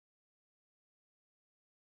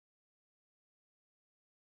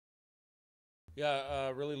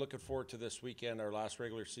Yeah, really looking forward to this weekend, our last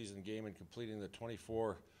regular season game, and completing the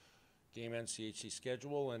 24 game NCHC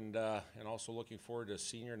schedule, and also looking forward to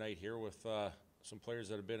senior night here with some players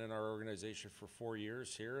that have been in our organization for 4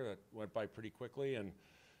 years here. That went by pretty quickly, and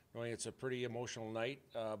knowing it's a pretty emotional night,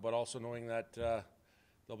 but also knowing that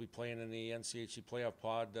they'll be playing in the NCHC playoff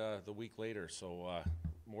pod the week later, so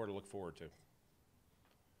more to look forward to.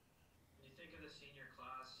 When you think of the senior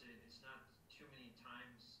class, it's not too many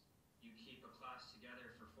times you keep a class together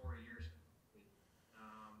for 4 years completely.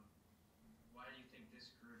 Why do you think this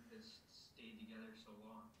group has stayed together so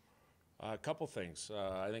long? A couple things.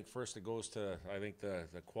 I think first it goes to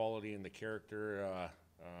the quality and the character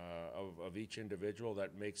of each individual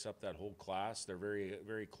that makes up that whole class. They're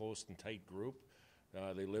very close and tight group.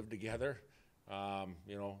 They live together.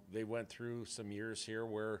 They went through some years here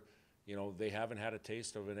where they haven't had a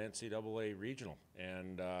taste of an NCAA regional,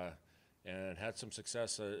 and had some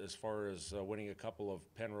success as far as winning a couple of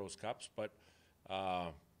Penrose Cups, but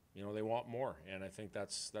they want more, and I think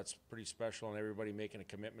that's pretty special, and everybody making a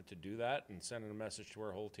commitment to do that and sending a message to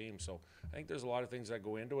our whole team. So I think there's a lot of things that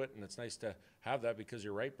go into it, and it's nice to have that, because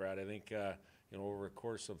you're right, Brad. I think over the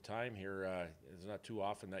course of time here, it's not too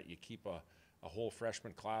often that you keep a whole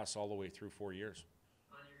freshman class all the way through 4 years.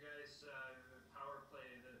 On your guys' power play,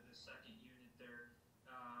 the second unit there,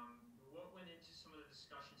 what went into some of the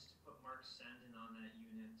discussions to put Mark Sandin on that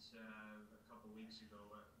unit a couple weeks ago?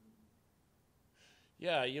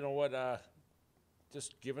 Yeah, you know what?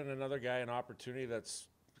 Just giving another guy an opportunity that's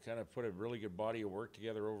kind of put a really good body of work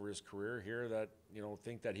together over his career here. That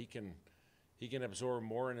think that he can absorb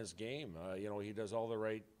more in his game. He does all the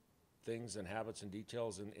right things and habits and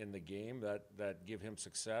details in the game that give him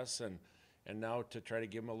success, and now to try to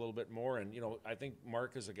give him a little bit more. And I think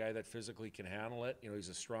Mark is a guy that physically can handle it. He's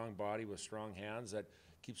a strong body with strong hands that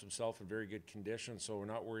keeps himself in very good condition. So we're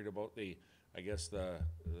not worried about the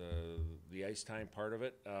ice time part of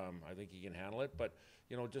it. I think he can handle it, but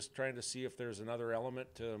just trying to see if there's another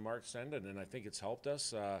element to Mark Sendon, and I think it's helped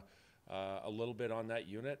us a little bit on that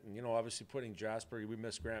unit. And obviously putting Jasper, we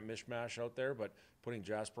miss Grant Mishmash out there, but putting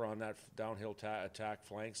Jasper on that downhill attack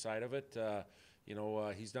flank side of it,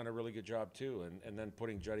 he's done a really good job too. And then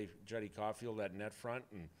putting Juddy Caulfield at net front,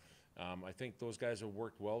 and I think those guys have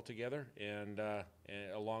worked well together, and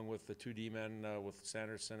along with the two D men with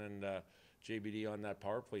Sanderson and JBD on that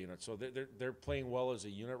power play unit. So they're playing well as a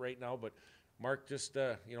unit right now, but Mark just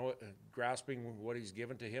grasping what he's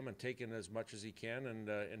given to him and taking as much as he can,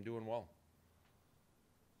 and doing well.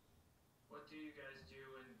 What do you guys do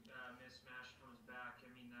when Mismash comes back? I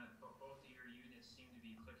mean, both of your units seem to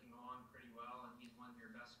be clicking along pretty well, and he's one of your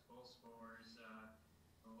best goal scorers.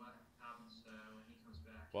 What happens when he comes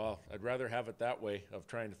back? Well, I'd rather have it that way, of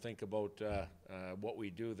trying to think about what we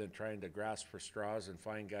do, than trying to grasp for straws and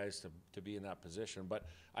find guys to be in that position. But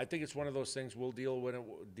I think it's one of those things we'll deal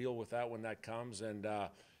with that when that comes, and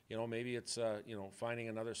maybe it's finding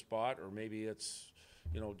another spot, or maybe it's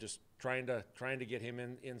just trying to get him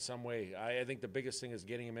in some way. I think the biggest thing is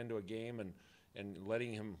getting him into a game and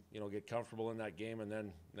letting him get comfortable in that game, and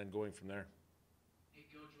then going from there. Hey,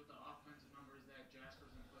 Coach, with the offensive numbers that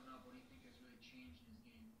Jasper's been putting up, what do you think has really changed in his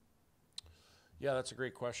game? Yeah, that's a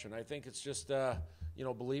great question. I think it's just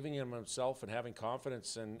believing in himself and having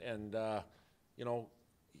confidence, and a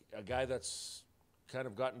guy that's kind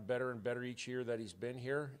of gotten better and better each year that he's been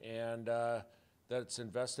here, and that's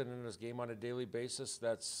invested in his game on a daily basis.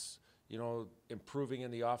 That's improving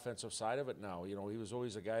in the offensive side of it now. He was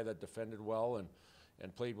always a guy that defended well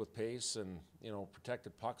and played with pace, and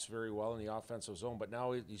protected pucks very well in the offensive zone. But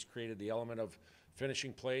now he's created the element of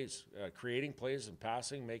finishing plays, creating plays, and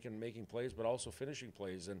passing, making plays, but also finishing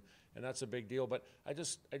plays, and that's a big deal. But I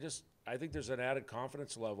think there's an added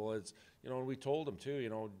confidence level. It's and we told him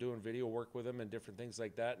too, doing video work with him and different things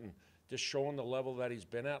like that, and just showing the level that he's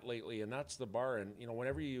been at lately, and that's the bar. And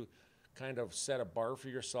whenever you kind of set a bar for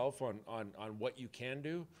yourself on what you can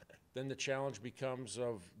do, then the challenge becomes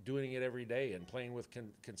of doing it every day and playing with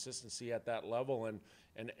consistency at that level,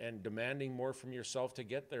 and demanding more from yourself to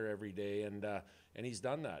get there every day. And he's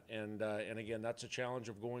done that. And again, that's a challenge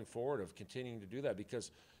of going forward, of continuing to do that,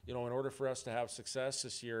 because in order for us to have success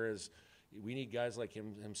this year, we need guys like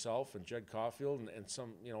himself and Jed Caulfield and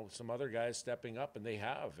some other guys stepping up, and they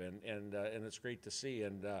have, and it's great to see,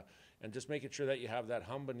 and just making sure that you have that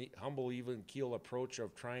humble, even keel approach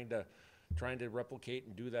of trying to replicate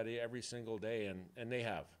and do that every single day, and they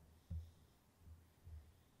have.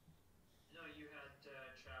 I know you had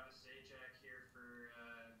Travis Zajac here for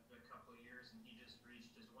a couple of years, and he just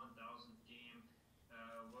reached his 1,000th game.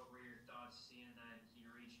 What were your thoughts seeing that he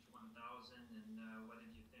reached 1,000, and what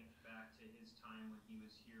did you think back to his time when he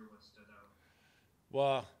was here? What stood out?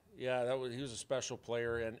 Well, yeah, he was a special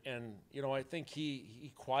player, and you know I think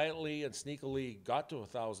he quietly and sneakily got to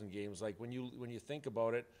 1,000 games. Like when you think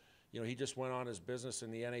about it, you know he just went on his business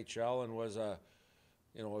in the NHL and was a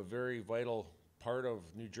very vital part of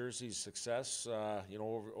New Jersey's success.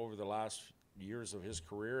 Over the last years of his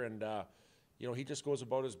career, and he just goes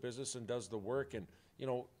about his business and does the work. And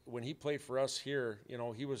when he played for us here,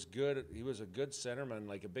 he was good. He was a good centerman,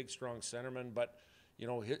 like a big, strong centerman, but.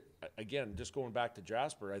 Again, just going back to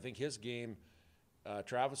Jasper, I think his game,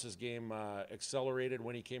 Travis's game, accelerated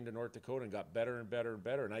when he came to North Dakota and got better and better and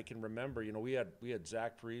better. And I can remember, we had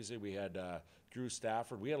Zach Parise, we had Drew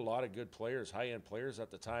Stafford, we had a lot of good players, high-end players at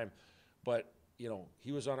the time. But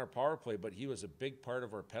he was on our power play, but he was a big part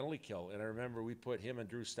of our penalty kill. And I remember we put him and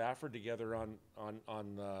Drew Stafford together on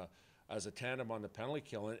as a tandem on the penalty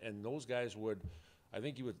kill, and those guys would. I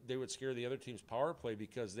think they would scare the other team's power play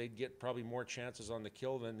because they'd get probably more chances on the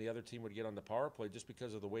kill than the other team would get on the power play just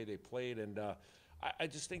because of the way they played. And I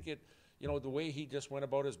just think the way he just went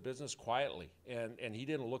about his business quietly, and he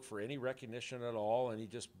didn't look for any recognition at all, and he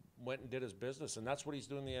just went and did his business. And that's what he's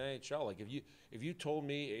doing in the NHL. Like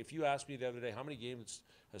if you asked me the other day how many games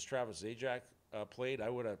has Travis Zajac played, I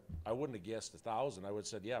wouldn't have guessed 1,000. I would have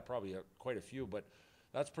said yeah, probably quite a few, but.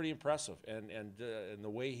 That's pretty impressive, and the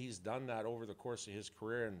way he's done that over the course of his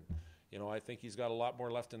career, and I think he's got a lot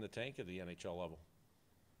more left in the tank at the NHL level.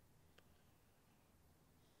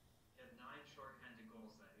 He had 9 shorthanded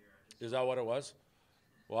goals that year. Is that what it was?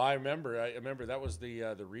 Well, I remember that was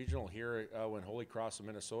the regional here when Holy Cross of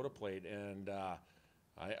Minnesota played, and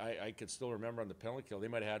I could still remember on the penalty kill they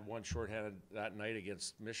might have had one shorthanded that night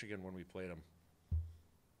against Michigan when we played them.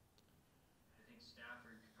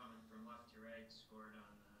 Stafford coming from left to right scored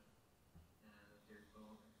on the third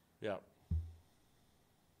goal. Yeah.